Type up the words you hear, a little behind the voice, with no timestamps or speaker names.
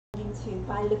to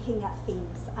by looking at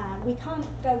themes. We can't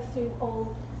go through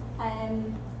all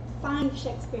 5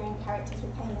 Shakespearean characters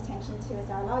we're paying attention to as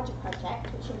our larger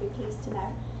project, which you'll be pleased to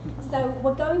know. So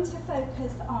we're going to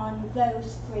focus on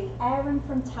those 3, Aaron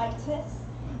from Titus,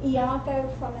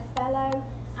 Iago from Othello,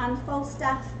 and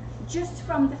Falstaff just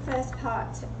from the first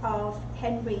part of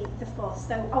Henry IV.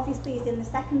 So obviously he's in the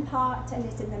second part and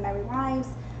he's in the Merry Wives,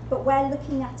 but we're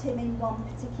looking at him in one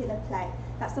particular play.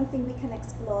 That's something we can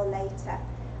explore later.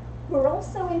 We're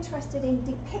also interested in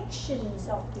depictions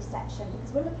of deception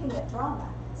because we're looking at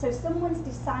drama. So someone's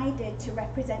decided to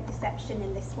represent deception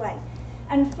in this way.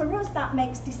 And for us, that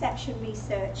makes deception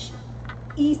research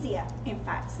easier, in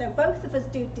fact. So both of us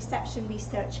do deception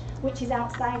research, which is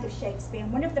outside of Shakespeare.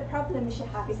 And one of the problems you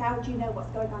have is how do you know what's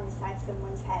going on inside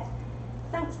someone's head?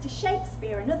 Thanks to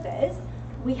Shakespeare and others,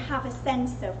 we have a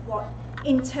sense of what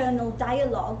internal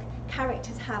dialogue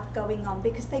characters have going on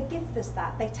because they give us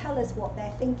that. They tell us what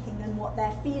they're thinking and what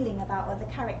they're feeling about other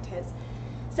characters.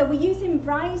 So we're using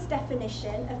Bry's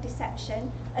definition of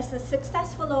deception as a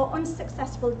successful or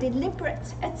unsuccessful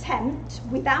deliberate attempt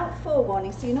without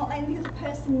forewarning. So you're not letting the other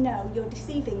person know you're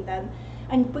deceiving them,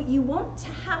 but you want to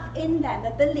have in them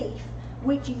a belief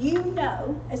which you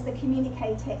know as the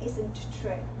communicator isn't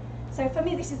true. So for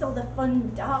me, this is all the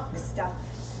fun, dark stuff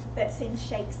that's in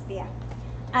Shakespeare.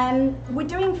 We're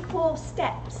doing 4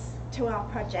 steps to our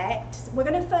project. We're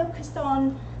going to focus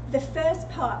on the first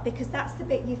part because that's the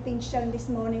bit you've been shown this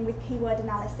morning with keyword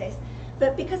analysis.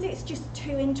 But because it's just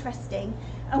too interesting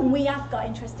and we have got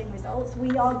interesting results,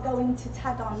 we are going to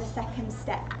tag on the second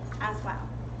step as well.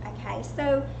 Okay,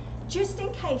 so just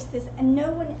in case there's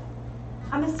no one,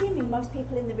 I'm assuming most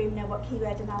people in the room know what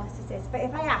keyword analysis is, but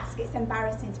if I ask, it's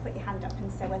embarrassing to put your hand up and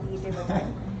say whether you do or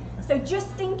don't. So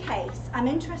just in case, I'm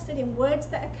interested in words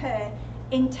that occur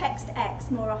in text X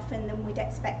more often than we'd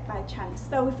expect by chance.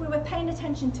 So if we were paying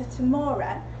attention to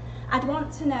Tamora, I'd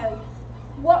want to know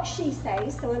what she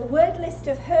says, so a word list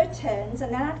of her turns,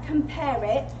 and then I'd compare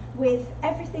it with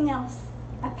everything else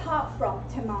apart from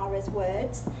Tamora's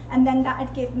words, and then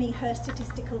that'd give me her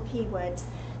statistical keywords.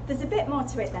 There's a bit more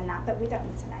to it than that, but we don't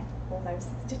need to know all those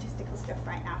statistical stuff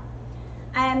right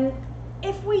now.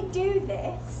 If we do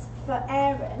this for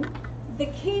Aaron, the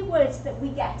keywords that we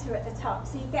get are at the top.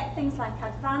 So you get things like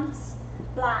advance,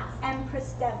 black,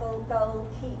 empress, devil, gold,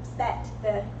 keep, set,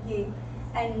 the, you,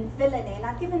 and villainy. And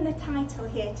I've given the title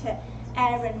here to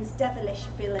Aaron's devilish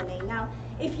villainy. Now,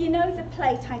 if you know the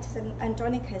play Titus and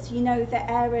Andronicus, you know that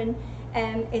Aaron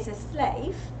is a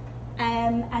slave,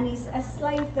 and he's a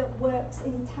slave that works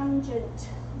in tangent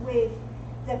with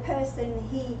the person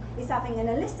he is having an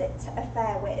illicit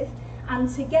affair with,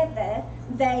 and together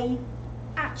they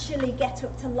actually get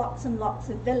up to lots and lots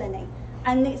of villainy.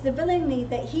 And it's the villainy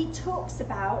that he talks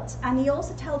about, and he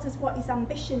also tells us what his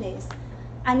ambition is,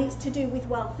 and it's to do with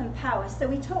wealth and power. So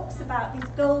he talks about this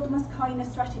gold must coin a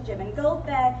stratagem, and gold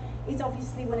there is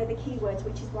obviously one of the keywords,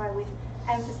 which is why we've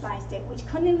emphasised it, which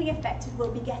cunningly effected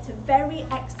will beget a very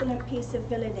excellent piece of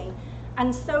villainy,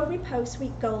 and so repose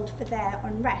sweet gold for their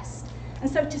unrest. And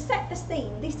so to set the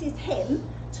scene, this is him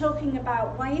talking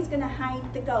about why he's going to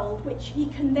hide the gold, which he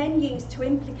can then use to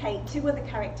implicate 2 other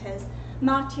characters,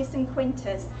 Martius and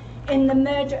Quintus, in the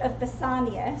murder of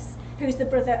Basanius, who's the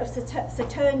brother of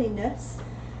Saturninus,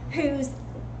 who's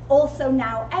also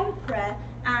now emperor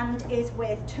and is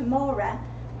with Tamora,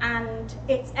 and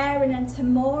it's Aaron and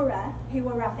Tamora who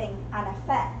are having an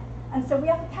affair. And so we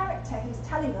have a character who's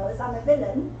telling us I'm a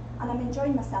villain and I'm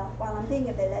enjoying myself while I'm being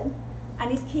a villain,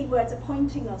 and his keywords are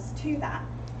pointing us to that.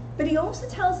 But he also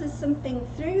tells us something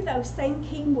through those same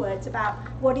keywords about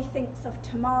what he thinks of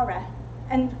Tamora.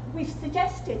 And we've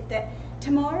suggested that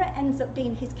Tamora ends up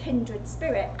being his kindred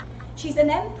spirit. She's an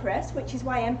empress, which is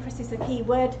why empress is a key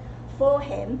word for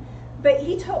him, but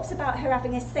he talks about her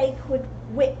having a sacred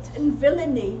wit and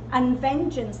villainy and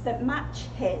vengeance that match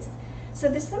his. So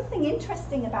there's something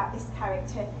interesting about this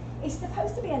character. He's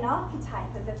supposed to be an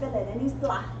archetype of a villain, and he's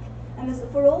black. And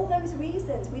for all those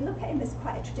reasons, we look at him as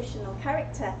quite a traditional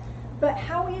character, but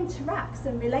how he interacts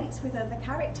and relates with other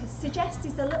characters suggests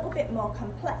he's a little bit more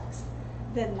complex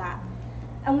than that.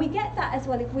 And we get that as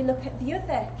well if we look at the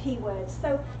other keywords.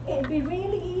 So it'd be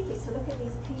really easy to look at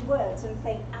these keywords and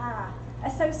think,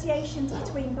 associations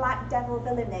between black, devil,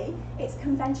 villainy, it's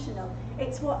conventional.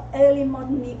 It's what early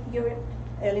modern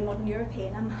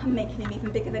European, I'm making him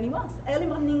even bigger than he was, early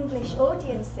modern English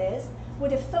audiences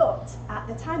would have thought at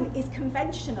the time is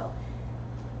conventional.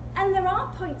 And there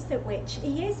are points at which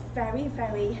he is very,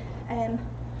 very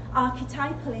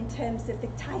archetypal in terms of the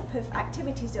type of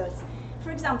activities he does.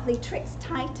 For example, he tricks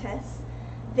Titus,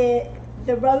 the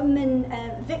Roman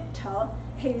victor,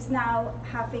 who's now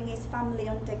having his family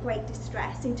under great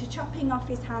distress, into chopping off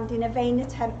his hand in a vain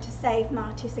attempt to save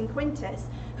Marcius and Quintus,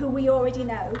 who we already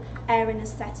know Aaron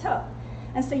has set up.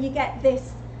 And so you get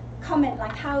this comment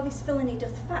like, how this villainy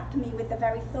doth fat me with the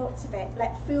very thoughts of it.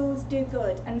 Let fools do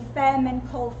good, and fair men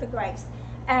call for grace.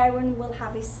 Aaron will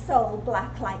have his soul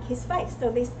black like his face.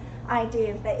 So this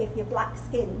idea of that if you're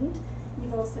black-skinned,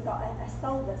 you've also got a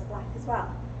soul that's black as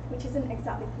well, which isn't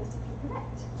exactly politically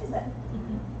correct, is it?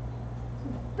 Mm-hmm.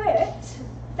 But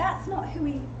that's not who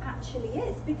he actually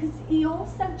is, because he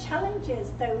also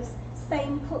challenges those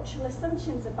same cultural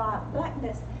assumptions about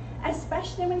blackness,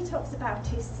 especially when he talks about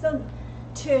his son,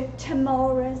 to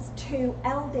Tamora's two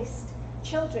eldest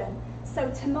children. So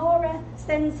Tamora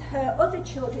sends her other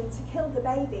children to kill the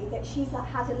baby that she's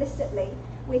had illicitly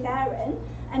with Aaron,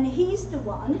 and he's the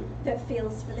one that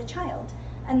feels for the child.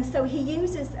 And so he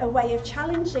uses a way of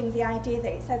challenging the idea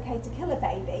that it's okay to kill a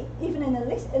baby, even an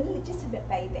illegitimate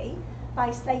baby,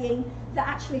 by saying that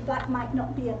actually black might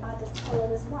not be a bad as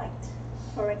colour as white,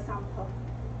 for example.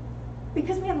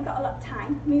 Because we haven't got a lot of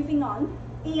time, moving on,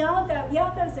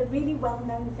 Iago's a really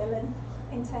well-known villain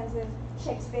in terms of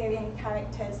Shakespearean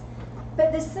characters.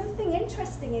 But there's something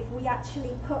interesting if we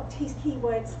actually put his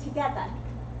keywords together.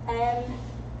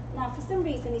 Now, for some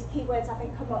reason, his keywords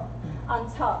haven't come up on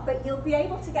top, but you'll be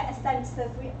able to get a sense of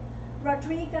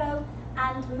Rodrigo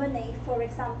and money, for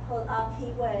example, are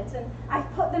keywords. And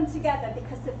I've put them together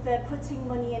because of the putting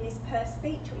money in his purse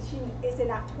speech, which is in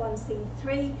Act 1, Scene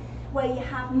 3, where you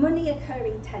have money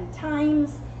occurring 10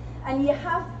 times, and you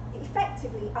have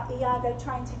effectively Iago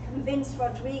trying to convince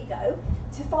Rodrigo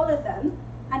to follow them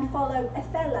and follow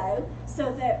Othello,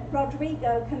 so that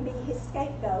Rodrigo can be his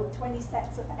scapegoat when he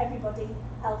sets up everybody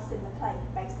else in the play,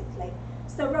 basically.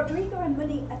 So Rodrigo and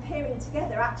money appearing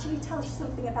together actually tells you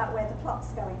something about where the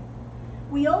plot's going.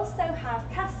 We also have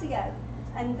Cassio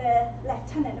and the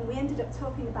lieutenant, and we ended up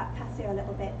talking about Cassio a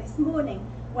little bit this morning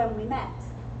when we met.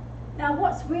 Now,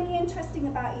 what's really interesting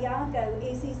about Iago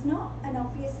is he's not an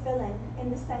obvious villain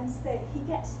in the sense that he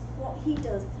gets what he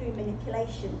does through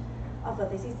manipulation of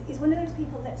others. He's one of those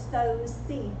people that sows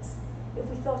seeds, if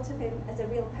we thought of him as a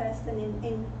real person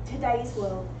in today's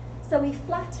world. So he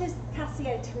flatters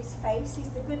Cassio to his face, he's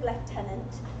the good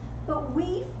lieutenant, but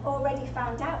we've already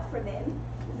found out from him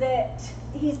that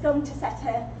he's going to set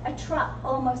a trap,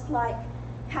 almost like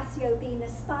Cassio being a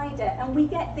spider, and we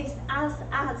get this as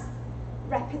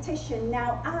repetition.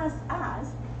 Now, as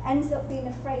ends up being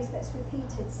a phrase that's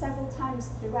repeated several times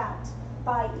throughout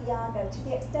by Iago, to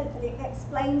the extent that it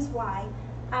explains why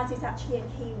as is actually a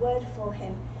key word for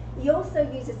him. He also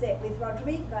uses it with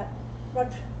Rodrigo.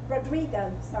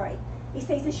 He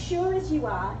says, as sure as you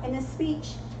are, in a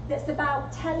speech that's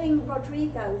about telling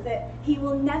Rodrigo that he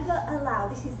will never allow,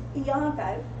 this is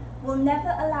Iago, will never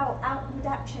allow outward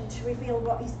action to reveal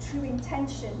what his true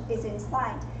intention is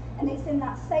inside. And it's in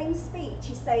that same speech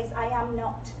he says, I am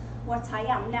not what I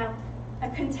am. Now, a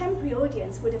contemporary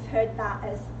audience would have heard that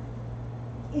as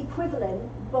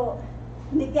equivalent, but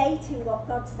negating what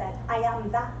God said, I am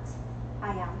that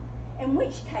I am. In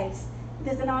which case,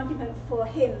 there's an argument for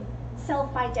him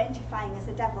self-identifying as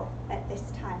a devil at this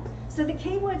time. So the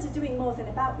keywords are doing more than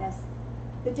aboutness.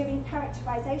 They're doing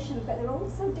characterization, but they're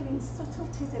also doing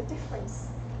subtleties of difference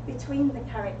between the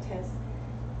characters.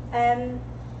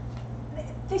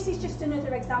 This is just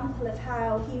another example of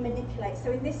how he manipulates.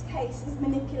 So in this case, he's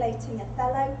manipulating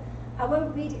Othello. I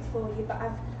won't read it for you, but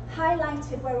I've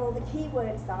highlighted where all the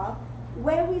keywords are.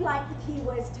 Where we like the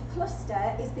keywords to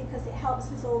cluster is because it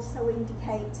helps us also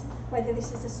indicate whether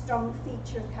this is a strong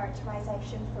feature of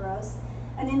characterization for us.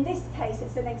 And in this case,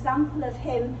 it's an example of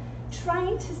him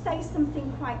trying to say something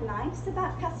quite nice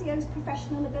about Cassio's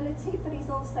professional ability, but he's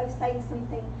also saying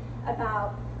something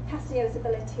about Cassio's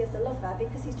ability as a lover,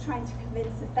 because he's trying to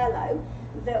convince Othello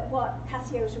that what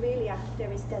Cassio's really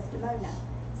after is Desdemona.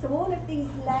 So all of these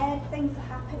layered things are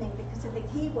happening because of the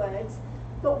keywords,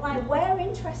 but why we're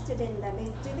interested in them is,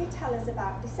 do they tell us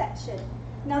about deception?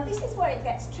 Now this is where it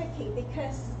gets tricky,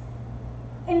 because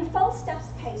in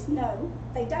Falstaff's case, no,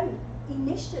 they don't.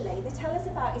 Initially, they tell us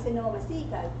about his enormous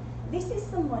ego. This is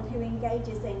someone who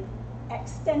engages in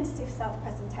extensive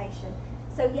self-presentation.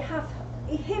 So you have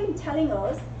him telling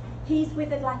us he's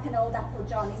withered like an old apple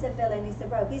John, he's a villain, he's a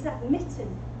rogue. He's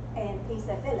admitting he's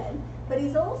a villain, but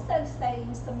he's also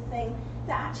saying something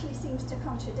that actually seems to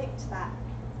contradict that.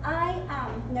 I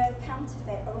am no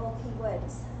counterfeit are all key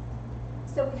words.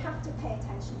 So we have to pay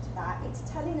attention to that. It's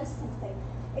telling us something.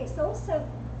 It's also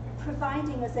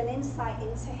providing us an insight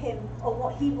into him, or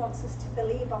what he wants us to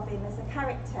believe of him as a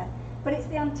character. But it's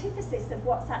the antithesis of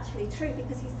what's actually true,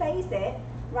 because he says it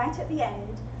right at the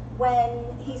end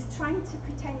when he's trying to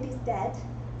pretend he's dead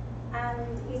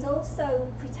and he's also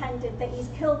pretended that he's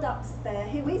killed Oxford,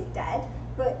 who is dead,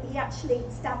 but he actually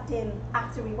stabbed him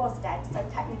after he was dead, so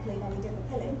technically then he didn't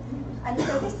kill him. And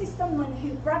so this is someone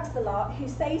who brags a lot, who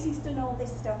says he's done all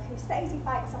this stuff, who says he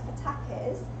fights off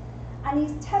attackers, and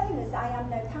he's telling us, I am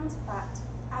no counterfeit,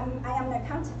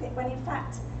 when in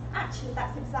fact, actually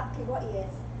that's exactly what he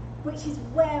is, which is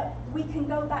where we can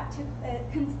go back to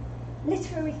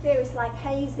literary theorists like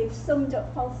Hayes, who've summed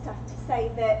up Falstaff to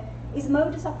say that his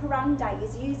modus operandi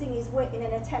is using his wit in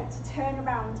an attempt to turn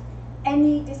around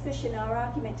any discussion or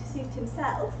argument to suit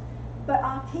himself, but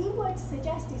our keywords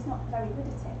suggest he's not very good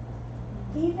at it.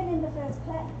 Even in the first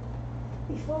play,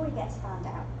 before he gets found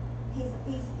out,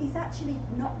 he's actually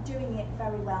not doing it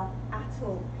very well at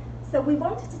all. So we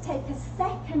wanted to take a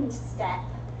second step,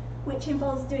 which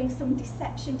involves doing some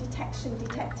deception, detection,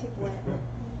 detective work.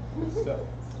 So,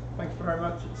 thanks very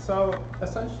much. So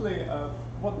essentially,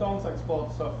 what Dawn's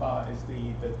explored so far is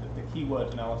the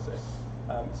keyword analysis.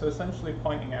 So essentially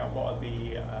pointing out what are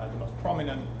the most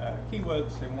prominent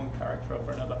keywords in one character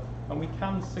over another. And we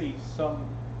can see some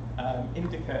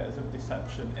indicators of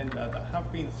deception in there that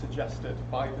have been suggested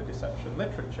by the deception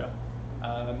literature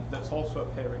that's also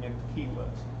appearing in the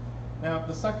keywords. Now,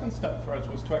 the second step for us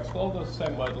was to explore those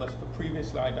same word lists for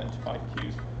previously identified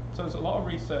cues. So there's a lot of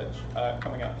research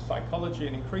coming out of psychology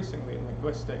and increasingly in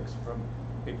linguistics from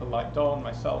people like Dawn,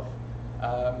 myself,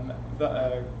 that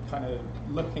are kind of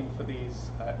looking for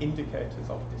these indicators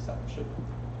of deception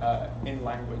in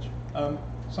language.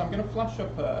 So I'm going to flash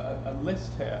up a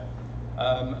list here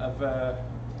of a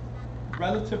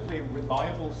relatively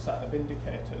reliable set of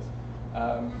indicators,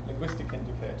 linguistic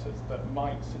indicators that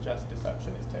might suggest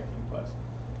deception is taking place.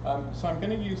 So I'm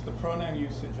going to use the pronoun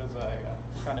usage as a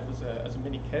kind of as a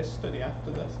mini case study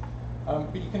after this.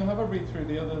 But you can have a read through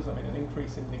the others. I mean, an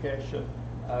increase in negation,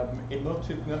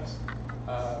 emotiveness,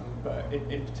 but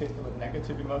in particular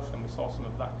negative emotion, and we saw some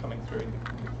of that coming through in the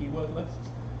keyword lists.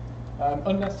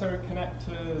 Unnecessary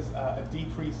connectors, a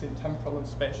decrease in temporal and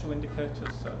spatial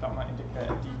indicators, so that might indicate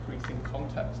a decrease in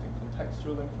context, in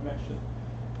contextual information.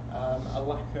 A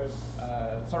lack of,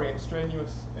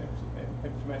 extraneous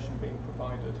information being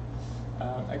provided.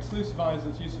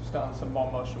 Exclusivizers, use of stance, and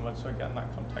more motion words, so again, that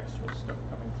contextual stuff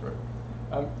coming through.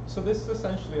 So this is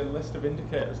essentially a list of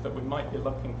indicators that we might be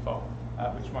looking for,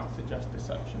 which might suggest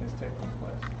deception is taking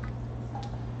place.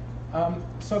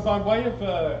 So by way of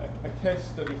a case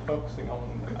study focusing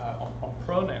on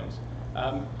pronouns,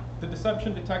 the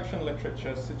deception detection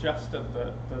literature suggested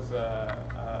that there's a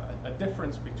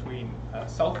difference between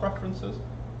self-references,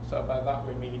 so by that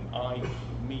we mean I,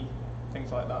 me,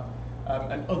 things like that,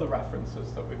 and other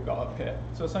references that we've got up here.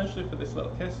 So essentially for this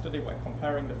little case study, we're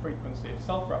comparing the frequency of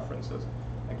self-references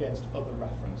against other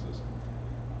references.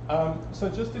 So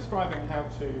just describing how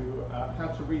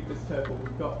to read this table,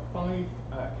 we've got 5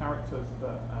 characters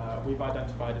that we've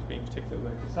identified as being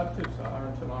particularly deceptive, so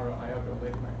Aaron, Tamara, Iogo,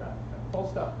 Lady Macbeth, and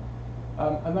Falstaff.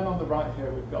 And then on the right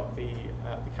here, we've got the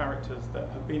characters that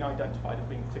have been identified as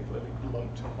being particularly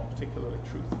blunt or particularly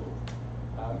truthful.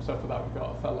 So for that, we've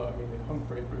got Othello, Amelia,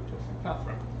 Humphrey, Brutus, and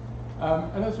Catherine.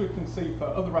 And as we can see for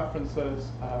other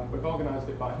references, we've organised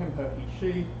it by him, her, he,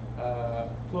 she,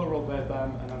 plural, they,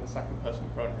 them, and then the second person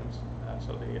pronouns,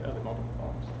 so the early modern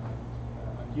forms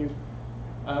and you.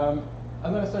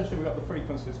 And then essentially we've got the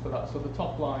frequencies for that. So the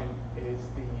top line is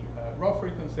the raw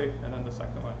frequency, and then the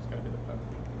second line is going to be the permanent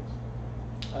frequency.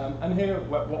 And here,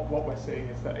 what we're seeing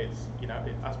is that it's,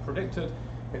 as predicted,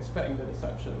 it's fitting the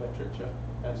deception literature.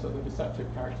 So the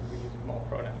deceptive characters are using more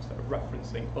pronouns that are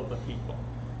referencing other people.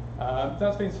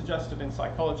 That's been suggested in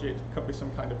psychology. It could be some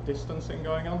kind of distancing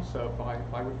going on. So by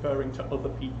referring to other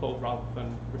people rather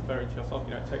than referring to yourself,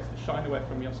 it takes the shine away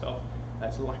from yourself.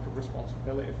 There's a lack of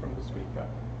responsibility from the speaker.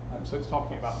 So it's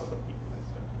talking about other people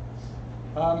instead.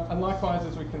 And likewise,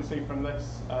 as we can see from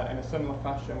this, in a similar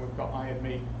fashion, we've got I and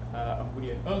me and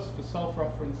we and us for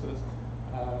self-references.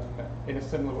 In a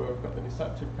similar way, we've got the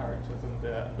deceptive characters and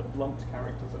the blunt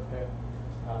characters up here.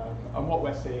 And what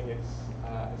we're seeing is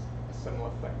a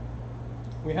similar thing.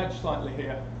 We hedge slightly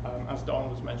here, as Dawn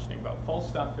was mentioning about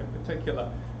Falstaff in particular.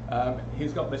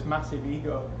 He's got this massive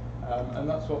ego, and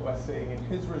that's what we're seeing in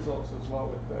his results as well,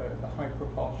 with the high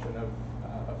proportion of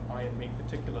I and me,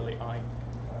 particularly I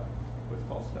with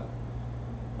Falstaff.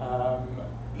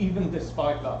 Even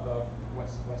despite that, though,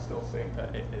 we're still seeing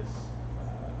that it is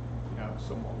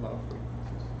somewhat low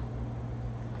frequencies.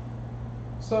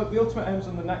 So the ultimate aims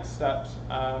and the next steps,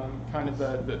 kind of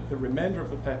the remainder of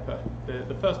the paper.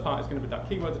 The first part is going to be that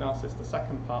keyword analysis. The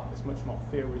second part is much more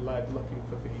theory-led, looking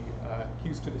for the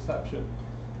cues to deception.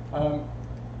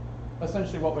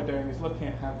 Essentially what we're doing is looking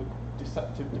at how the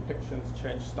deceptive depictions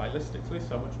change stylistically,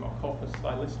 so much more corpus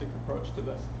stylistic approach to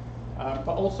this,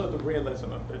 but also the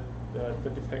realism of the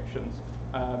depictions.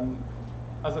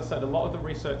 As I said, a lot of the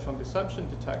research on deception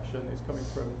detection is coming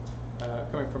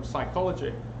from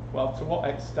psychology. Well, to what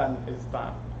extent is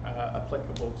that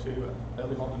applicable to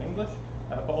early modern English,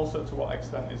 but also to what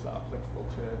extent is that applicable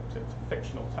to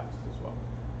fictional text as well?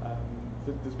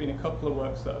 There's been a couple of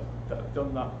works that have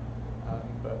done that,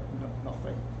 but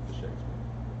nothing for Shakespeare.